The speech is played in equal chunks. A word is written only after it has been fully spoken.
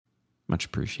Much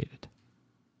appreciated.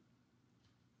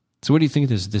 So what do you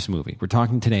think of this movie? We're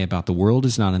talking today about The World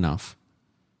Is Not Enough.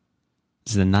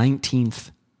 This is the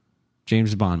 19th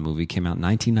James Bond movie, came out in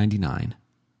 1999.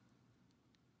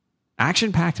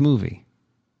 Action-packed movie.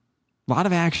 A lot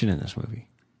of action in this movie.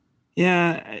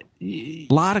 Yeah. A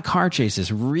lot of car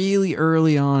chases really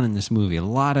early on in this movie. A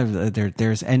lot of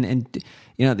there's and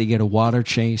you know, they get a water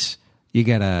chase, you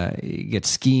get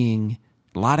skiing,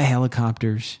 a lot of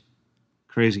helicopters.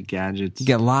 Crazy gadgets. You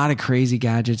get a lot of crazy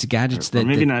gadgets or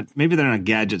maybe they're not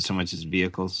gadgets so much as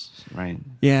vehicles, right?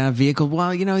 Yeah, vehicle.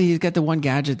 Well, you know, he's got the one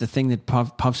gadget, the thing that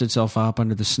puffs itself up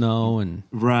under the snow, and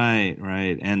right,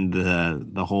 and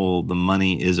the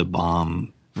money is a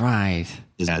bomb, right?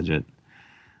 Gadget.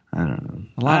 I don't know.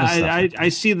 A lot of stuff. I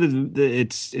see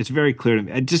it's very clear to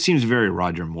me. It just seems very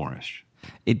Roger Moore-ish.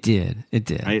 It did.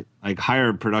 Right, like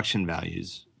higher production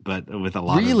values, but with a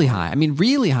lot really high. I mean,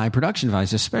 really high production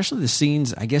values, especially the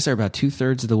scenes. I guess are about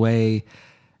 2/3 of the way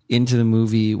into the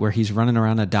movie where he's running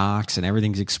around the docks and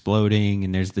everything's exploding,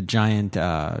 and there's the giant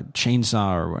bandsaw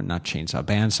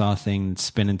thing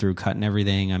spinning through, cutting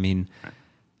everything. I mean,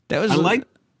 that was it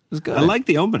was good. I like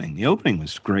the opening. The opening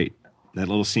was great. That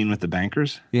little scene with the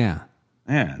bankers. Yeah.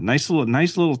 Nice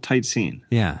little tight scene.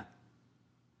 Yeah.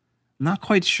 Not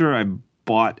quite sure I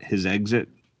bought his exit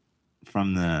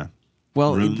from the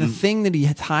room. The thing that he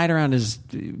had tied around his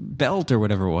belt or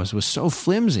whatever it was so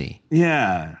flimsy.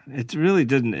 Yeah, it really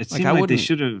didn't. It seemed like they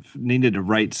should have needed to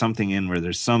write something in where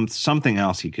there's something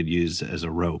else he could use as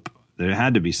a rope. There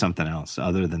had to be something else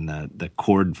other than the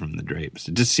cord from the drapes.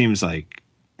 It just seems like,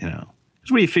 you know,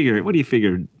 what do you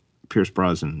figure Pierce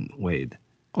Brosnan weighed?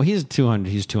 Well, he's 200.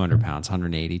 He's 200 pounds,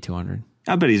 180, 200.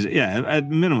 I bet at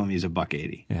minimum he's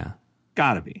 $180. Yeah,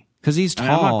 gotta be because he's tall.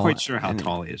 I'm not quite sure how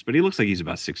tall he is, but he looks like he's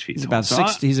about 6 feet. He's about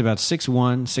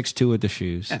 6'1", 6'2" with the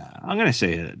shoes. Yeah, I'm gonna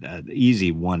say an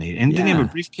easy 180. And didn't he have a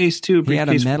briefcase too? He had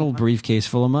a metal briefcase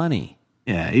full of money.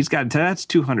 Yeah, that's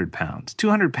 200 pounds.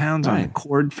 200 pounds on the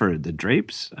cord for the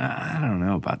drapes. I don't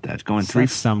know about that. Going three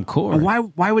some cord.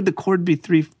 Why would the cord be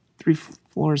three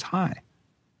floors high?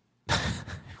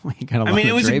 I mean,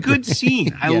 it was a good scene.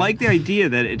 Yeah. I like the idea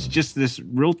that it's just this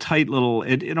real tight little.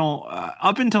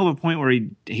 Up until the point where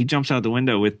he jumps out the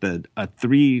window with a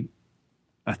three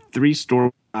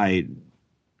story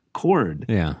cord.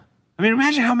 Yeah. I mean,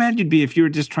 imagine how mad you'd be if you were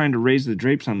just trying to raise the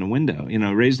drapes on the window. You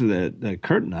know, raise the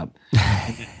curtain up,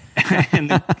 and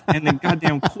the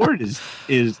goddamn cord is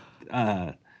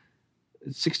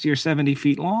 60 or 70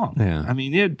 feet long. Yeah. I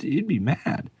mean, you'd be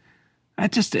mad.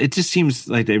 It just seems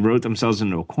like they wrote themselves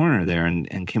into a corner there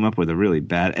and came up with a really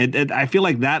bad. I feel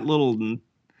like that little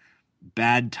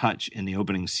bad touch in the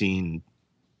opening scene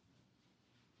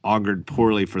augured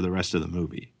poorly for the rest of the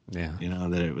movie. Yeah, you know,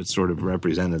 that it was sort of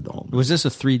represented the whole movie. Was this a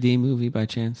 3D movie by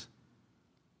chance?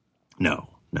 No.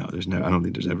 There's no. I don't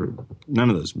think there's ever none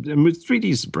of those. I mean,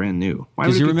 3D is brand new.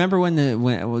 Because you remember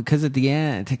because at the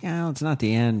end, it's not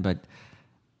the end, but.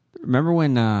 Remember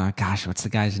when? What's the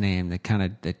guy's name? That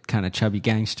kind of chubby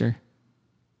gangster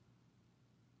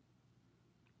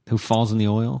who falls in the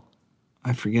oil.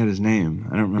 I forget his name.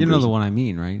 I don't remember. You know the one I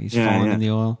mean, right? He's falling in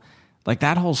the oil. Like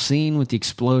that whole scene with the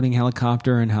exploding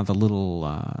helicopter and how the little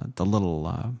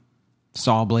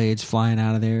saw blades flying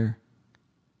out of there.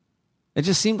 It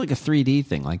just seemed like a 3D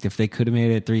thing. Like if they could have made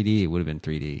it 3D, it would have been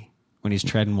 3D. When he's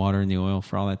treading water in the oil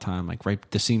for all that time, like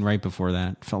the scene right before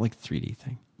that, felt like a 3D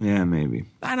thing. Yeah, maybe.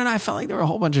 I don't know. I felt like there were a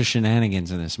whole bunch of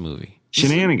shenanigans in this movie.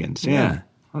 Shenanigans, yeah.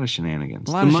 A lot of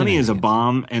shenanigans. The money is a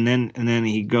bomb, and then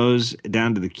he goes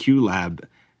down to the Q lab,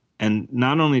 and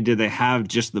not only do they have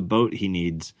just the boat he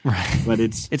needs, right. but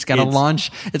it's got a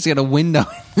launch. It's got a window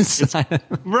inside.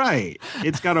 Right.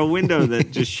 It's got a window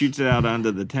that just shoots it out onto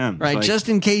the Thames. Right. Like, just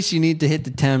in case you need to hit the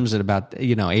Thames at about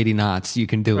 80 knots, you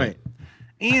can do it.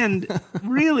 And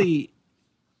really.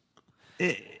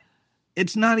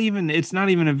 It's not even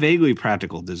a vaguely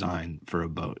practical design for a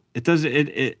boat. It does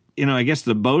it. I guess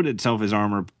the boat itself is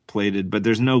armor plated, but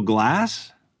there's no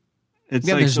glass.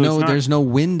 There's no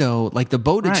window. Like the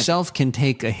boat itself can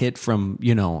take a hit from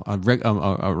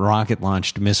a rocket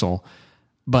launched missile,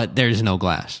 but there's no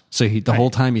glass. So the whole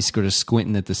time he's sort of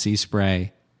squinting at the sea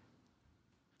spray.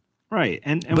 Right.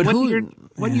 And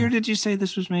what year did you say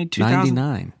this was made?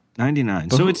 99. 99.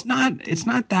 So it's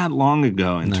not that long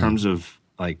ago in terms of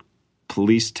like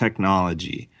police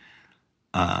technology.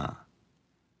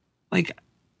 Like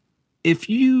if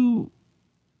you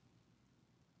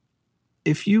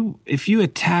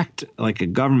attacked like a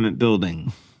government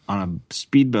building on a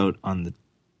speedboat on the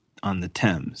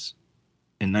Thames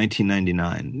in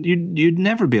 1999, you'd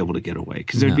never be able to get away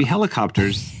because there'd be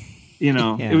helicopters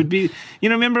It would be,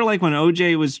 remember like when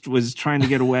OJ was trying to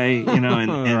get away, and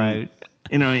right.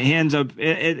 He ends up,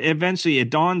 eventually it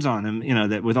dawns on him,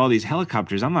 that with all these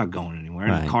helicopters, I'm not going anywhere.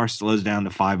 And the car slows down to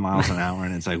 5 miles an hour.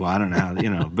 And it's like, well, I don't know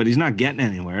how, but he's not getting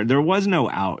anywhere. There was no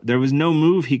out. There was no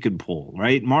move he could pull,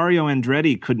 right? Mario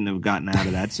Andretti couldn't have gotten out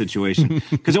of that situation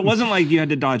because it wasn't like you had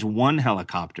to dodge one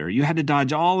helicopter. You had to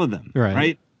dodge all of them,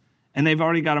 right? And they've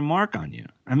already got a mark on you.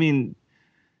 I mean,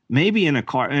 maybe in a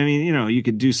car, you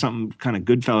could do some kind of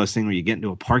Goodfellas thing where you get into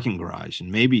a parking garage and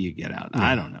maybe you get out. Yeah.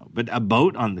 I don't know, but a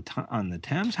boat on the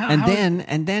Thames,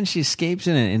 and then she escapes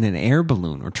in an air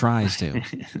balloon or tries to.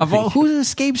 Of all, who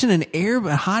escapes in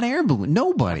a hot air balloon?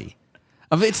 Nobody.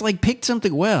 It's like pick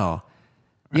something well.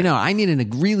 Right. I need a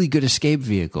really good escape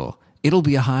vehicle. It'll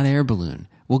be a hot air balloon.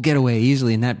 We'll get away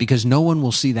easily in that because no one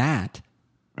will see that.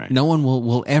 Right. No one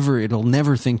will ever. It'll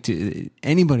never think to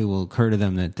anybody will occur to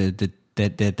them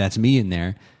that that's me in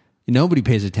there. Nobody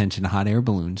pays attention to hot air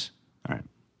balloons. All right.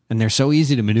 And they're so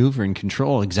easy to maneuver and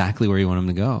control exactly where you want them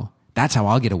to go. That's how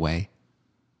I'll get away.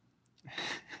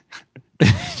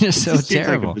 Just so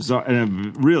terrible. Like a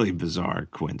really bizarre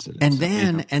coincidence.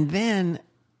 And then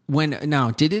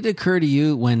did it occur to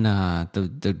you when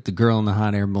the girl in the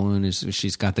hot air balloon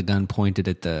she's got the gun pointed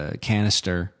at the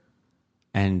canister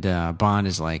and Bond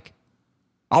is like,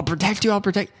 I'll protect you,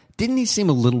 Didn't he seem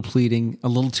a little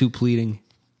too pleading?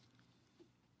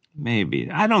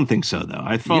 Maybe. I don't think so, though.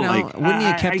 I felt like... Wouldn't he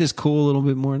have kept his cool a little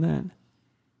bit more than that?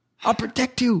 I'll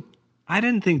protect you. I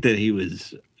didn't think that he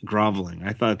was groveling.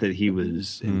 I thought that he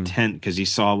was intent because he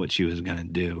saw what she was going to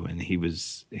do, and he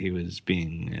was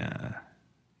being...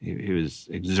 he was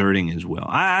exerting his will.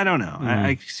 I don't know.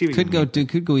 I see what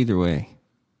could go either way.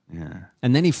 Yeah.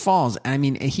 And then he falls. I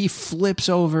mean, he flips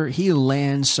over. He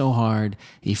lands so hard.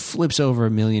 He flips over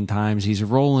 1,000,000 times. He's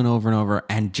rolling over and over,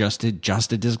 and just a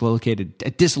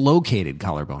dislocated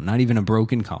collarbone, not even a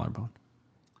broken collarbone.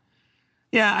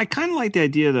 Yeah, I kind of like the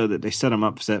idea though that they set him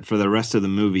up for the rest of the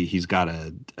movie. He's got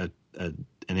an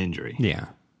injury. Yeah,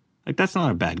 like that's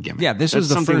not a bad gimmick. Yeah, this was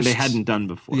something they hadn't done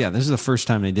before. Yeah, this is the first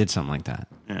time they did something like that.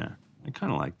 Yeah, I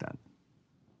kind of like that.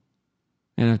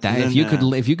 And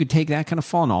if you could take that kind of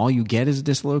fall and all you get is a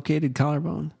dislocated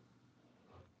collarbone.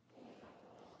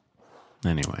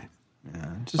 Anyway,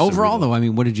 overall though, I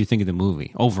mean, what did you think of the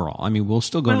movie? Overall, I mean, we'll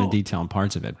still go into detail on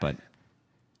parts of it, but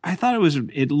I thought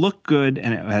it looked good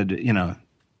and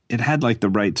it had like the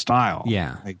right style.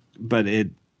 Yeah, but it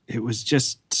was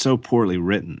just so poorly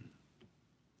written.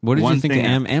 What did you think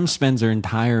of M spends the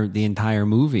entire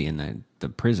movie in the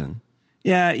prison?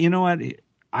 Yeah, you know what?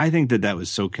 I think that was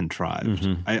so contrived.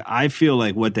 Mm-hmm. I feel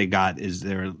like what they got is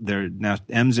they're now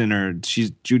M's in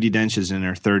Judi Dench is in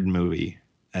her third movie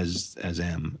as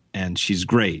M, and she's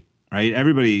great, right?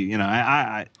 Everybody,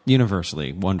 I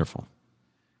universally wonderful.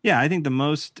 Yeah, I think the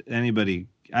most anybody.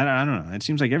 I don't know. It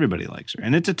seems like everybody likes her,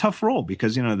 and it's a tough role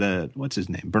because what's his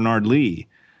name, Bernard Lee,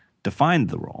 defined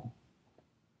the role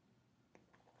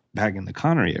back in the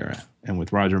Connery era, and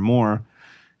with Roger Moore,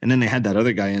 and then they had that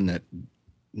other guy in that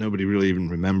nobody really even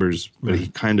remembers, but he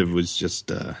kind of was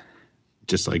just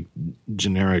like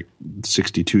generic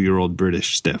 62-year-old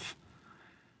British stiff,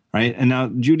 right? And now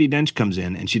Judi Dench comes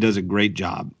in and she does a great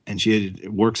job, and she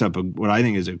works up what I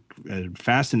think is a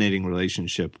fascinating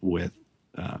relationship with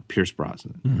Pierce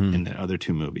Brosnan in the other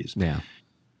two movies. Yeah,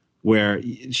 where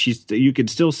you could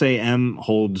still say M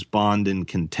holds Bond in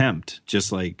contempt,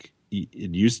 just like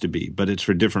it used to be, but it's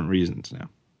for different reasons now.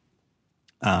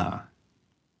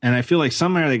 And I feel like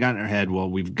somewhere they got in her head, well,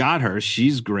 we've got her.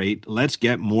 She's great. Let's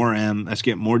get more M. Let's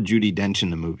get more Judi Dench in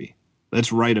the movie.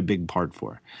 Let's write a big part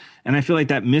for her. And I feel like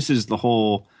that misses the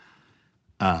whole,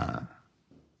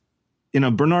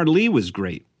 Bernard Lee was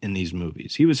great in these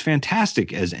movies. He was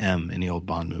fantastic as M in the old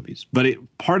Bond movies. But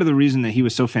part of the reason that he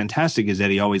was so fantastic is that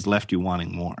he always left you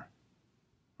wanting more,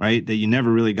 right? That you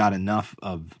never really got enough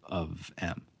of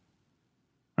M,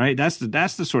 right? That's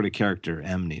the sort of character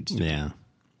M needs to be.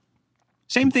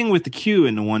 Same thing with the Q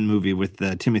in the one movie with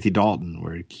Timothy Dalton,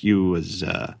 where Q was...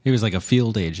 he was like a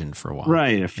field agent for a while.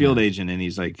 Right, a field agent, and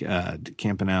he's like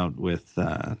camping out with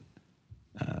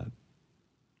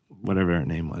whatever her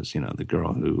name was, the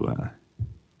girl who...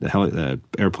 the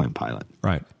airplane pilot.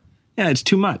 Right. Yeah, it's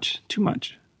too much.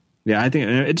 Yeah, I think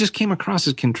it just came across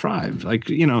as contrived,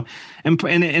 and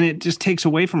it just takes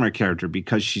away from her character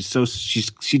because she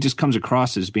just comes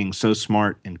across as being so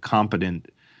smart and competent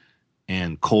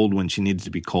and cold when she needs to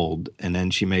be cold, and then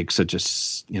she makes such a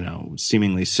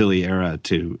seemingly silly error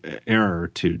to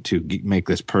make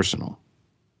this personal.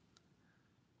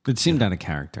 It seemed out of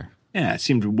character. Yeah, it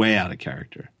seemed way out of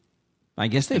character. I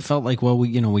guess they felt like, well,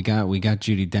 we got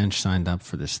Judi Dench signed up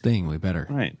for this thing. We better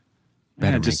right.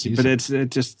 Better but it's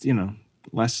just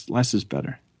less is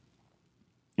better.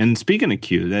 And speaking of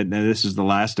Q, this is the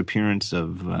last appearance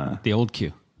of the old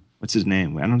Q. What's his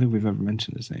name? I don't think we've ever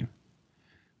mentioned his name.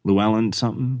 Llewellyn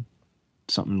something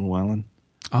Llewellyn.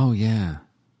 Oh yeah.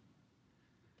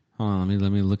 Hold on,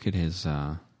 let me look at his.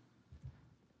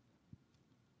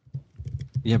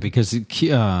 Yeah, because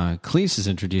Cleese has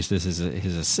introduced this as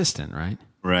his assistant, right?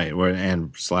 Right,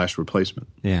 and / replacement.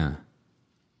 Yeah. I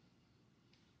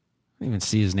don't even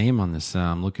see his name on this.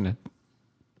 I'm looking at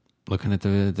the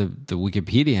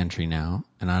Wikipedia entry now,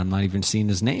 and I'm not even seeing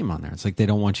his name on there. It's like they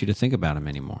don't want you to think about him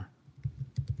anymore.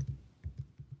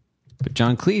 But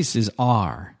John Cleese is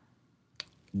R.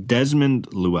 Desmond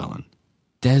Llewellyn.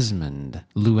 Desmond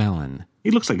Llewellyn.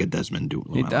 He looks like a Desmond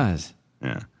Llewellyn. He does.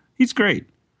 Yeah, he's great.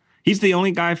 He's the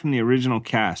only guy from the original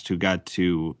cast who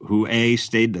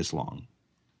stayed this long,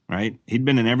 right? He'd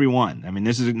been in every one. I mean,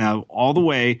 this is now all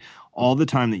the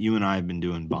time that you and I have been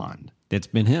doing Bond. It's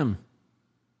been him.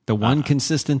 The one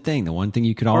consistent thing, the one thing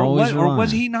you could always rely on. Or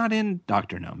was he not in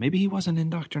Dr. No? Maybe he wasn't in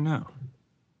Dr. No.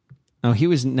 No, he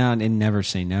was not in Never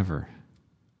Say Never.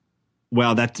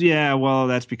 Well, that's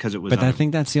because it was. But I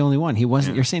think that's the only one. He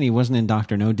wasn't. Yeah. You're saying he wasn't in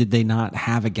Dr. No? Did they not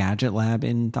have a gadget lab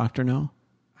in Dr. No?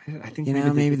 I think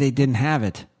maybe they didn't have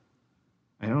it.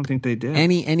 I don't think they did.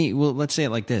 Well, let's say it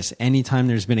like this: anytime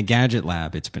there's been a gadget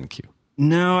lab, it's been Q.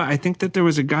 No, I think that there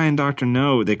was a guy in Dr.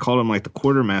 No. They called him like the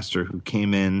quartermaster who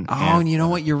came in. Oh, and you know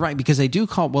what? You're right, because they do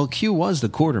Q was the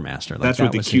quartermaster. Like, that's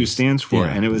what the Q stands for.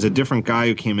 Yeah. And it was a different guy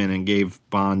who came in and gave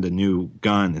Bond a new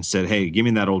gun and said, hey, give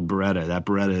me that old Beretta. That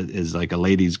Beretta is like a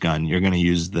lady's gun. You're going to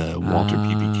use the Walter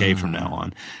PPK from now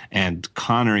on. And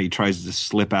Connery tries to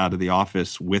slip out of the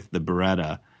office with the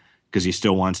Beretta because he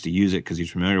still wants to use it because he's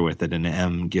familiar with it. And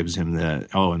M gives him the,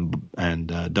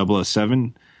 and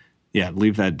 007, yeah,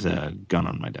 leave that gun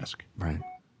on my desk. Right.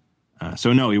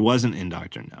 So no, he wasn't in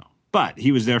Dr. No. But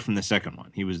he was there from the second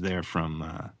one. He was there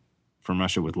from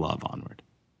Russia with Love onward.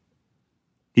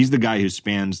 He's the guy who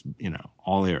spans,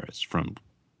 all eras from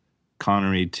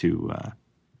Connery to.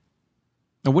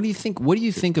 Now, what do you think? What do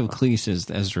you think of Cleese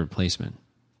as a replacement?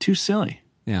 Too silly.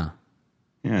 Yeah.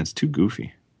 Yeah, it's too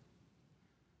goofy.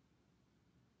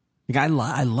 Like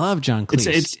I love John Cleese.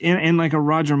 It's in like a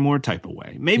Roger Moore type of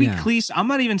way. Maybe Cleese. I'm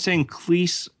not even saying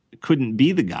Cleese couldn't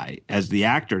be the guy as the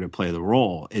actor to play the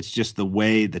role. It's just the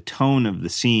way the tone of the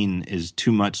scene is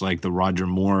too much like the Roger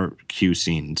Moore Q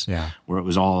scenes, where it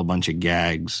was all a bunch of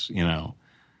gags.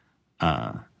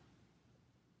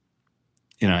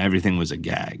 Everything was a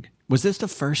gag. Was this the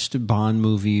first Bond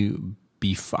movie?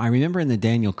 I remember in the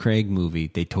Daniel Craig movie,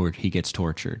 he gets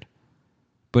tortured.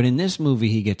 But in this movie,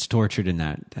 he gets tortured in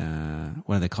that,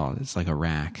 what do they call it? It's like a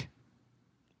rack.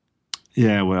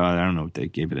 Yeah, well, I don't know if they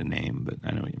gave it a name, but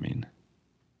I know what you mean.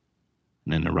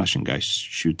 And then the Russian guy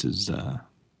shoots his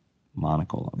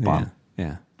monocle.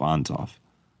 Bonds off.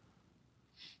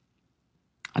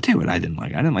 I'll tell you what I didn't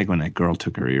like. I didn't like when that girl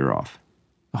took her ear off.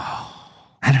 Oh.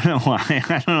 I don't know why.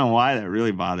 I don't know why that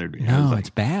really bothered me. No, it's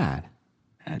bad.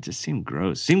 It just seemed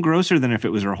gross. It seemed grosser than if it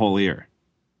was her whole ear.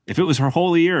 If it was her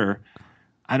whole ear,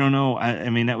 I don't know. I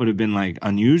mean, that would have been like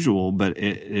unusual, but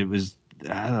it was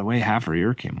the way half her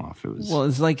ear came off. It was. Well,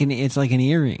 it's like an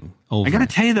earring. Over. I got to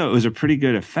tell you though, it was a a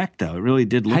good effect though. It really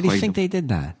did look. How do you think they did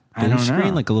that? I don't know.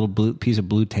 Like a little piece of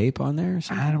blue tape on there or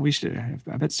something?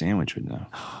 I bet Sandwich would know.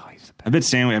 Oh, I bet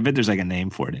there's like a name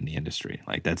for it in the industry.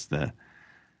 Like that's a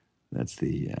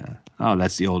Rokeridge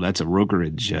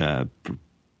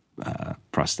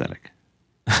prosthetic.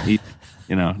 A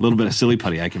little bit of silly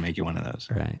putty. I can make you one of those.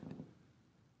 Right.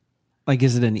 Like,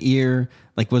 is it an ear?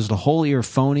 Like, was the whole ear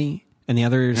phony and the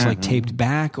other is like taped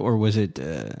back, or was it?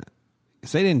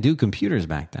 Because they didn't do computers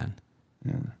back then.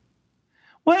 Yeah.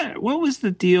 What was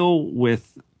the deal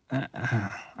with?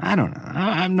 I don't know.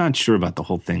 I'm not sure about the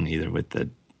whole thing either. With the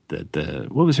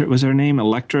what was her? Was her name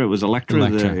Electra? It was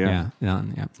Electra. Yeah.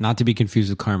 Not to be confused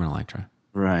with Carmen Electra.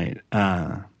 Right.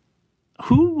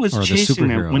 Who was chasing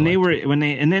them when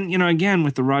and then again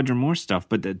with the Roger Moore stuff,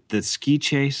 but the ski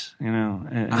chase, and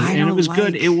it was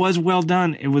good. It was well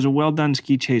done. It was a well done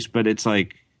ski chase, but it's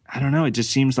like I don't know. It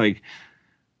just seems like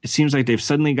they've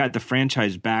suddenly got the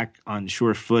franchise back on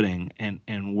sure footing,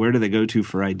 and where do they go to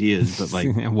for ideas? But like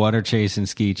water chase and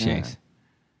ski chase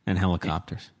and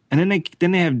helicopters. And then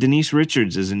they have Denise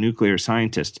Richards as a nuclear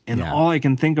scientist, and all I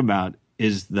can think about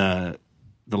is the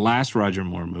last Roger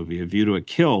Moore movie, A View to a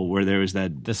Kill, where there was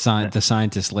the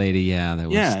scientist lady, that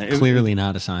was clearly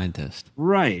not a scientist,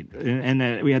 right?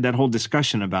 And we had that whole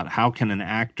discussion about how can an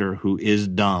actor who is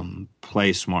dumb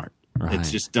play smart. Right. It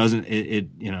just doesn't.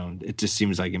 It just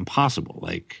seems like impossible.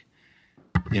 Like,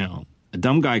 a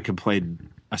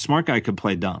smart guy could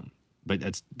play dumb. but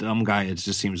that's dumb guy. It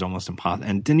just seems almost impossible.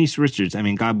 And Denise Richards, I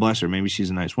mean, God bless her. Maybe she's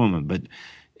a nice woman, but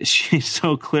she's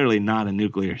so clearly not a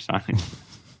nuclear scientist.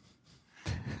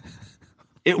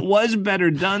 It was better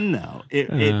done, though.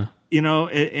 I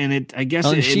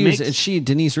guess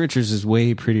Denise Richards is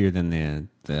way prettier than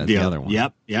the other one.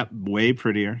 Yep, way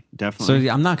prettier, definitely.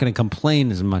 So I'm not going to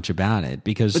complain as much about it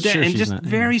because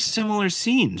very similar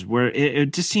scenes where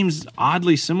it just seems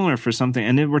oddly similar for something.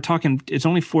 And then we're talking, it's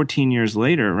only 14 years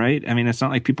later, right? I mean, it's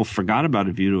not like people forgot about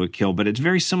A View to a Kill, but it's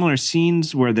very similar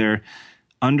scenes where they're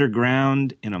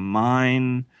underground in a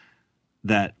mine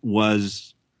that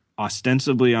was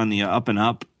ostensibly on the up and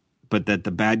up, but that the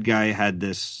bad guy had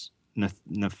this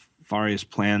nefarious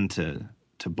plan to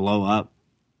blow up.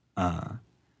 That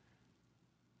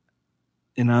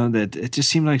it just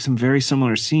seemed like some very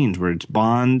similar scenes where it's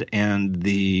Bond and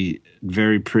the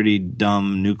very pretty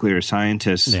dumb nuclear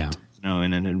scientist, in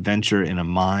an adventure in a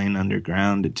mine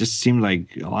underground. It just seemed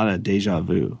like a lot of deja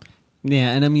vu.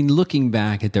 Yeah, and I mean, looking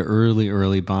back at the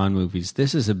early Bond movies,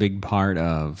 this is a big part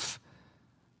of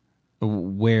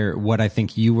what I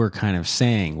think you were kind of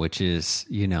saying, which is,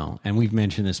 and we've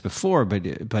mentioned this before, but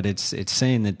it's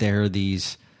saying that there are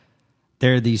these,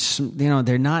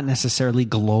 they're not necessarily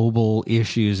global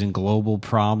issues and global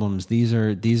problems. These are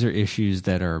issues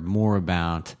that are more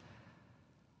about,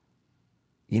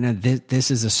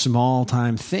 this is a small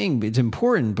time thing. It's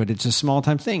important, but it's a small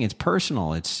time thing. It's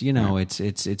personal. It's,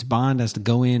 it's Bond has to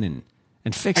go in and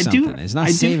fix something. It's not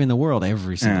saving the world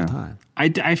every single time.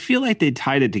 I feel like they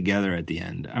tied it together at the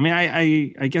end. I mean,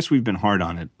 I guess we've been hard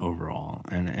on it overall,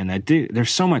 and I do. There's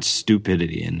so much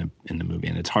stupidity in the movie,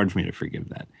 and it's hard for me to forgive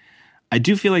that. I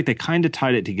do feel like they kind of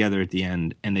tied it together at the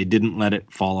end, and they didn't let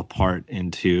it fall apart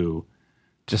into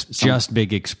just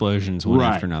big explosions one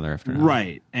after another after another.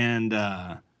 Right, and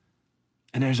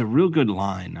there's a real good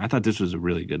line. I thought this was a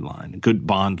really good line, a good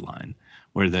Bond line.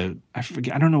 Where I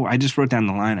forget, I don't know. I just wrote down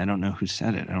the line. I don't know who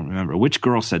said it. I don't remember which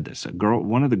girl said this.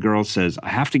 One of the girls says, "I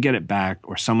have to get it back,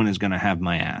 or someone is going to have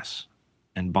my ass."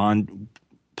 And Bond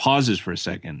pauses for a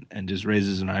second and just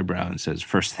raises an eyebrow and says,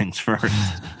 "First things first."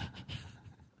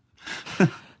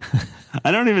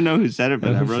 I don't even know who said it,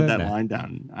 but I wrote that line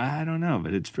down. I don't know,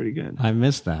 but it's pretty good. I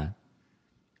missed that.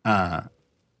 Yeah,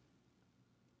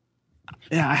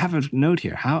 I have a note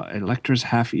here. How Electra's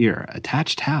half ear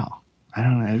attached? How? I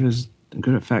don't know. It was a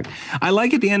good effect. I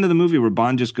like at the end of the movie where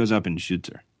Bond just goes up and shoots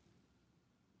her.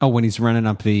 Oh, when he's running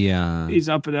up the... he's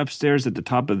upstairs at the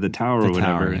top of the tower or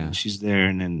whatever, and she's there,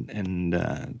 and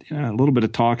a little bit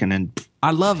of talk, and then...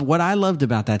 What I loved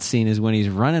about that scene is when he's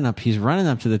running up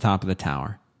to the top of the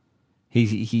tower.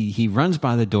 He runs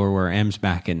by the door where M's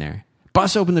back in there.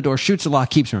 Busts open the door, shoots the lock,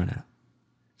 keeps running out.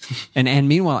 and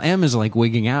meanwhile, M is like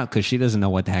wigging out because she doesn't know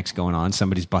what the heck's going on.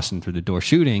 Somebody's busting through the door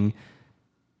shooting.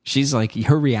 She's like,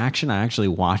 her reaction, I actually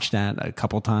watched that a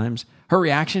couple times. Her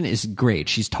reaction is great.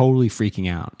 She's totally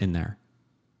freaking out in there.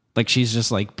 Like, she's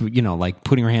just like,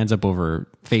 putting her hands up over her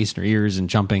face and her ears and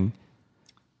jumping.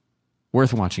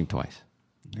 Worth watching twice.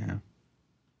 Yeah.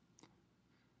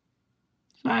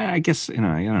 I guess, I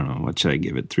don't know. What should I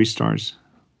give it? 3 stars?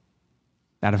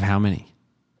 Out of how many?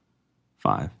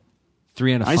 5.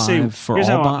 3 out of 5 for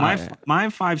all Bond. My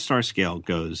 5-star scale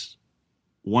goes,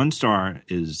 1 star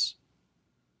is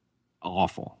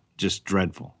awful, just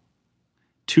dreadful.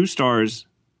 2 stars,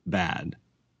 bad.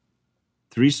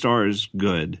 3 stars,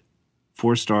 good.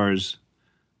 4 stars,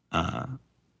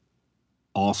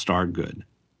 all-star good.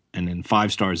 And then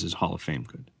 5 stars is Hall of Fame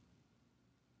good.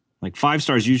 Like 5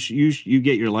 stars, you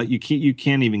get your life. You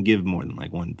can't even give more than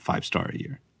like 1 5-star a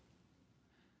year.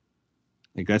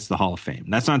 Like that's the Hall of Fame.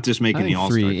 That's not just making the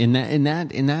All-Star. 3 in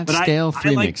that scale.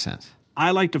 3 makes sense.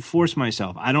 I like to force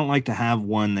myself. I don't like to have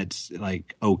one that's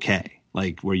like okay,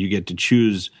 like where you get to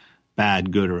choose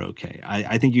bad, good, or okay.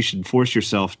 I think you should force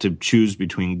yourself to choose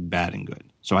between bad and good.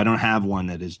 So I don't have one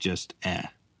that is just eh.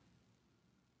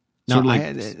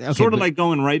 Sort of like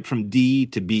going right from D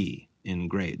to B in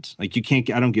grades. Like you can't.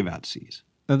 I don't give out C's.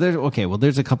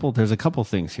 There's a couple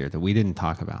things here that we didn't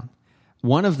talk about.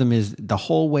 One of them is the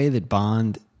whole way that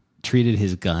Bond treated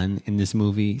his gun in this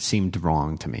movie seemed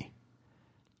wrong to me.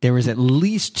 There was at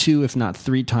least 2, if not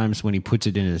 3 times when he puts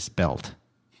it in his belt.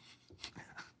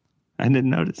 I didn't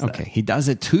notice that. Okay, he does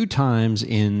it 2 times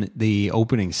in the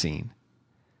opening scene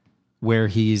where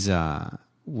he's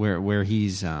where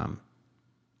he's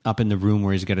up in the room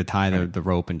where he's got to tie the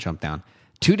rope and jump down.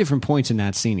 2 different points in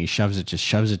that scene, he shoves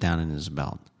it down in his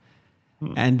belt.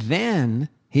 And then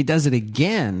he does it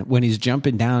again when he's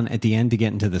jumping down at the end to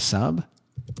get into the sub.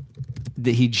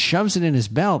 He shoves it in his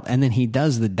belt, and then he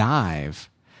does the dive.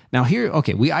 Now here, I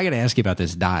got to ask you about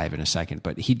this dive in a second,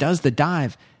 but he does the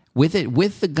dive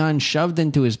with the gun shoved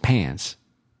into his pants,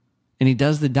 and he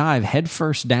does the dive head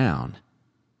first down,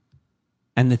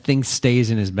 and the thing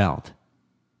stays in his belt.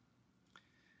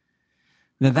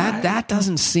 Now that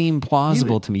doesn't seem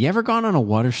plausible to me. You ever gone on a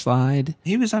water slide?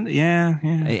 He was on, yeah.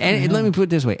 And let me put it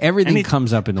this way: everything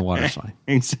comes up in the water slide.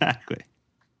 Exactly.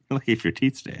 Lucky if your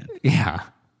teeth stay in. Yeah.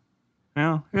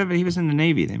 Well, he was in the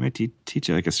Navy. They might teach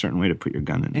you like a certain way to put your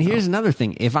gun in. And here's another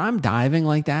thing: if I'm diving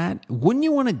like that, wouldn't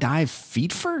you want to dive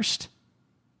feet first?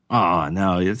 Oh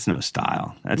no, it's no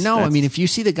style. I mean, if you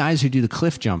see the guys who do the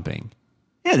cliff jumping,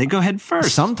 yeah, they go head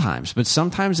first. Sometimes, but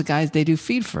sometimes the guys they do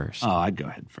feet first. Oh, I'd go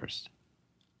head first.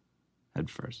 Head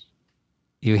first.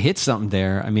 You hit something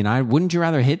there. I mean, wouldn't you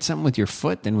rather hit something with your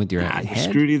foot than with your head? You're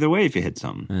screwed either way if you hit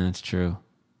something. That's true.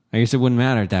 I guess it wouldn't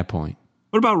matter at that point.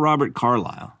 What about Robert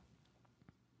Carlyle?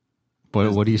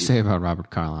 What do you say about Robert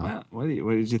Carlyle? Well,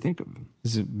 what did you think of him?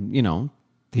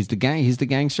 He's the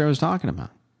gangster I was talking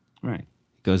about. Right.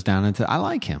 Goes down into. I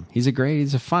like him. He's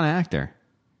a fun actor.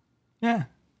 Yeah.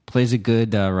 Plays a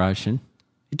good Russian.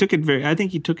 I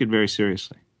think he took it very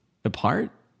seriously. The part?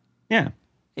 Yeah.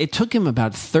 It took him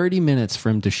about 30 minutes for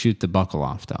him to shoot the buckle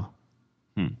off, though.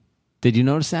 Did you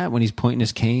notice that when he's pointing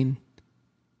his cane?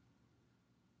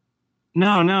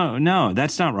 No.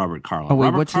 That's not Robert Carlyle. Oh,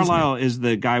 wait, Robert Carlyle is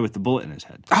the guy with the bullet in his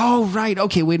head. Oh, right.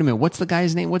 Okay, wait a minute. What's the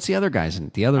guy's name? What's the other guy's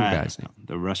name?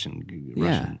 The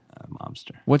Russian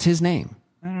mobster. What's his name?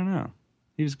 I don't know.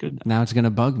 He was good, though. Now it's going to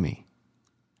bug me.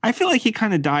 I feel like he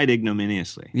kind of died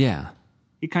ignominiously. Yeah.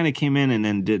 He kind of came in and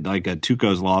then did like a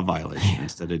Tuco's law violation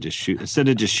instead of just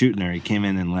shooting her. He came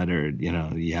in and let her,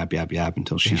 yap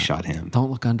until she shot him.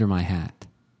 Don't look under my hat.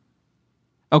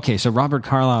 Okay, so Robert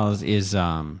Carlyle is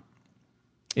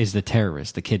the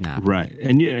terrorist, the kidnapper, right?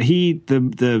 And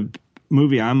the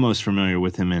movie I'm most familiar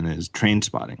with him in is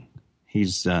Trainspotting.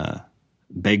 He's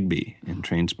Begbie in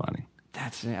Trainspotting.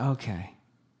 That's okay.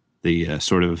 The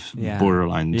sort of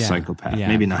borderline psychopath,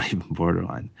 maybe not even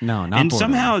borderline. No, not. And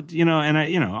borderline.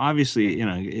 somehow, obviously,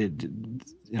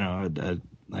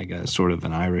 like a sort of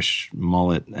an Irish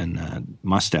mullet and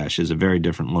mustache is a very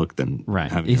different look than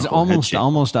having He's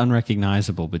almost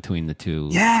unrecognizable between the two.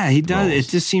 Yeah, he does. roles. It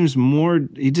just seems more.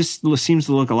 He just seems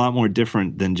to look a lot more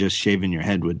different than just shaving your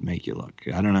head would make you look.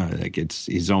 I don't know. Like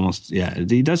he's almost. Yeah,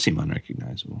 he does seem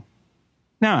unrecognizable.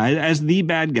 No, as the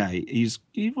bad guy, he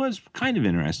was kind of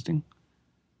interesting,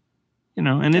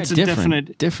 and it's a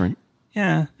different.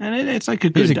 Yeah, and it's like a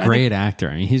good. He's a great actor.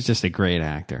 I mean, he's just a great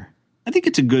actor. I think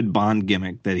it's a good Bond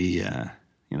gimmick that he,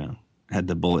 had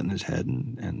the bullet in his head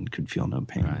and could feel no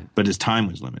pain, right. But his time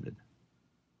was limited.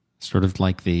 Sort of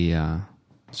like the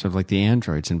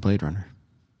androids in Blade Runner.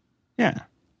 Yeah,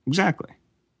 exactly.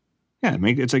 Yeah,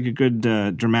 it's like a good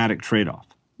dramatic trade-off.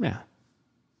 Yeah.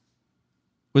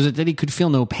 Was it that he could feel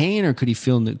no pain, or could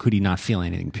he not feel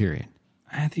anything? Period.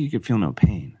 I think he could feel no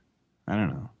pain. I don't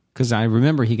know, because I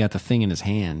remember he got the thing in his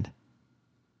hand.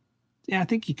 Yeah, I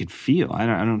think he could feel. I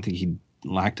don't think he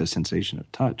lacked a sensation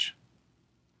of touch.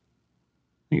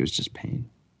 I think it was just pain.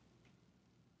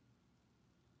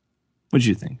 What did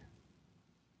you think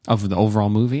of the overall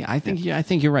movie? I think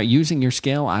you're right. Using your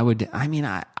scale,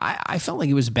 I felt like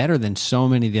it was better than so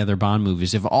many of the other Bond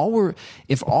movies. If all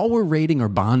we're rating are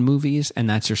Bond movies, and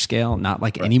that's your scale, not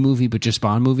like any movie, but just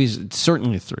Bond movies, it's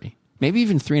certainly 3, maybe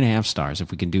even 3.5 stars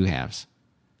if we can do halves.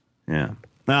 Yeah,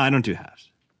 no, I don't do halves.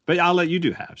 But I'll let you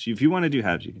do halves. If you want to do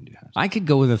halves, you can do halves. I could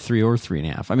go with a 3 or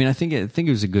 3.5. I mean, I think it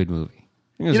was a good movie.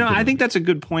 I think that's a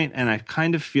good point, and I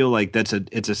kind of feel like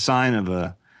it's a sign of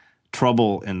a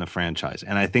trouble in the franchise.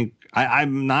 And I think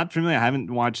I'm not familiar. I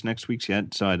haven't watched next week's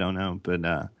yet, so I don't know.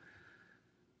 But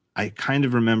I kind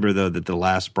of remember though that the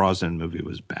last Brosnan movie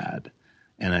was bad,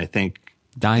 and I think.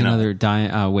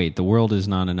 Wait, The World Is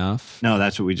Not Enough? No,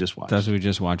 that's what we just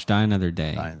watched. Die Another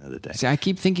Day. Die Another Day. See, I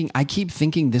keep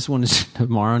thinking this one is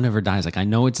Tomorrow Never Dies. Like, I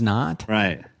know it's not.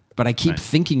 Right. But I keep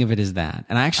thinking of it as that.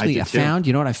 And I found,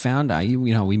 you know what I found?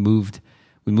 We moved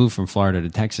from Florida to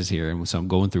Texas here, and so I'm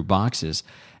going through boxes.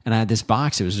 And I had this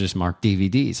box, it was just marked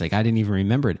DVDs. Like, I didn't even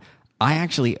remember it. I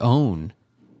actually own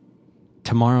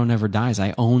Tomorrow Never Dies.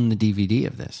 I own the DVD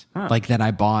of this, like that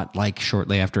I bought like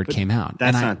shortly after it came out.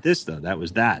 That's not this though. That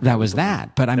was that. That was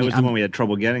that. But I mean, that was the one we had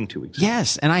trouble getting 2 weeks ago.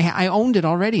 Yes, and I owned it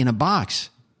already in a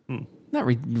box. Not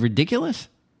ridiculous.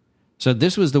 So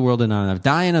this was The World Is Not Enough.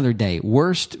 Die Another Day.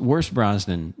 Worst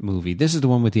Brosnan movie. This is the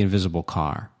one with the invisible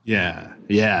car. Yeah.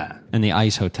 And the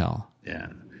ice hotel. Yeah.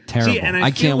 Terrible. See, and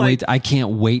I can't wait. I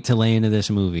can't wait to lay into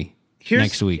this movie.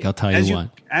 Next week, I'll tell you what.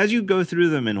 As you go through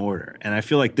them in order, and I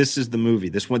feel like this is the movie.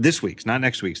 This week's, not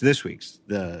next week's. This week's,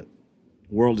 The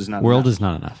World Is Not Enough.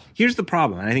 Enough. Here's the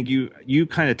problem, and I think you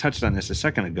kind of touched on this a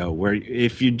second ago, where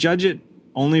if you judge it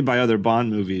only by other Bond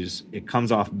movies, it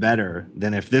comes off better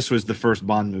than if this was the first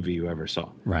Bond movie you ever saw.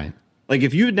 Right. Like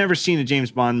if you had never seen a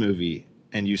James Bond movie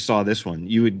and you saw this one,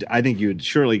 I think you would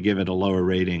surely give it a lower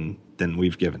rating than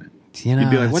we've given it. You know,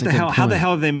 you'd be like, what the hell? Point. How the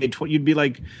hell have they made 20? You'd be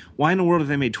like, why in the world have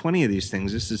they made 20 of these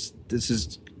things? This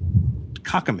is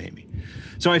cockamamie.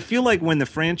 So I feel like when the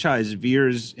franchise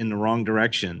veers in the wrong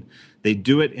direction, they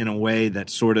do it in a way that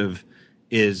sort of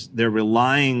they're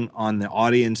relying on the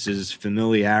audience's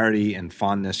familiarity and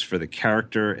fondness for the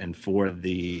character and for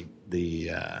the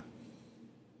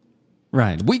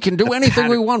right. We can do anything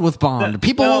we want with Bond.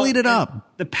 People will eat it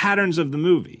up. The patterns of the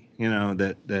movie,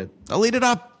 that they'll eat it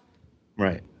up.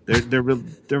 Right.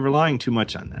 They're relying too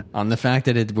much on that. On the fact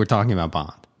that we're talking about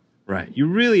Bond. Right. You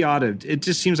really ought to. It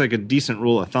just seems like a decent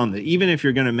rule of thumb that even if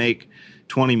you're going to make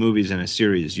 20 movies in a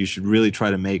series, you should really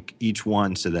try to make each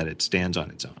one so that it stands on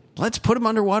its own. Let's put them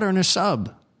underwater in a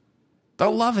sub.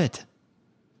 They'll love it.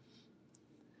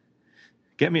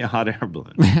 Get me a hot air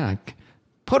balloon. Yeah.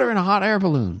 Put her in a hot air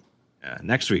balloon.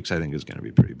 Next week's, I think, is going to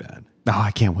be pretty bad. Oh,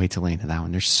 I can't wait to lay into that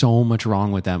one. There's so much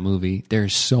wrong with that movie.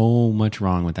 There's so much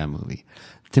wrong with that movie.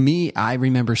 To me, I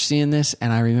remember seeing this,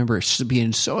 and I remember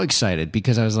being so excited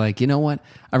because I was like, you know what?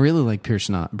 I really like Pierce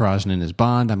Brosnan as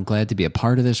Bond. I'm glad to be a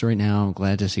part of this right now. I'm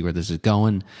glad to see where this is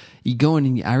going. You go in,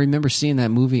 and I remember seeing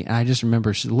that movie, and I just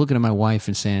remember looking at my wife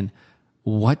and saying,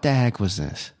 what the heck was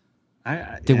this?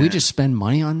 Did we just spend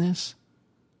money on this?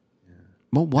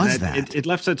 What was that? It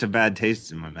left such a bad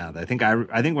taste in my mouth. I think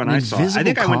when I saw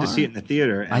it, I went to see it in the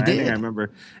theater. And I did. I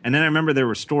remember, and then I remember there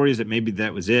were stories that maybe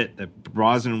that was it, that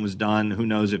Brosnan was done. Who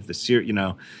knows if the series, and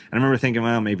I remember thinking,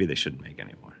 well, maybe they shouldn't make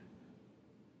anymore.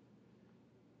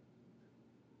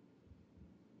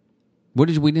 We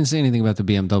didn't say anything about the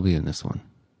BMW in this one.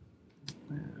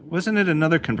 Wasn't it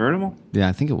another convertible? Yeah,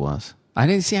 I think it was. I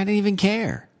didn't even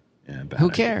care. Yeah, who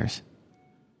cares?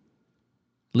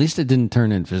 At least it didn't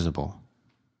turn invisible.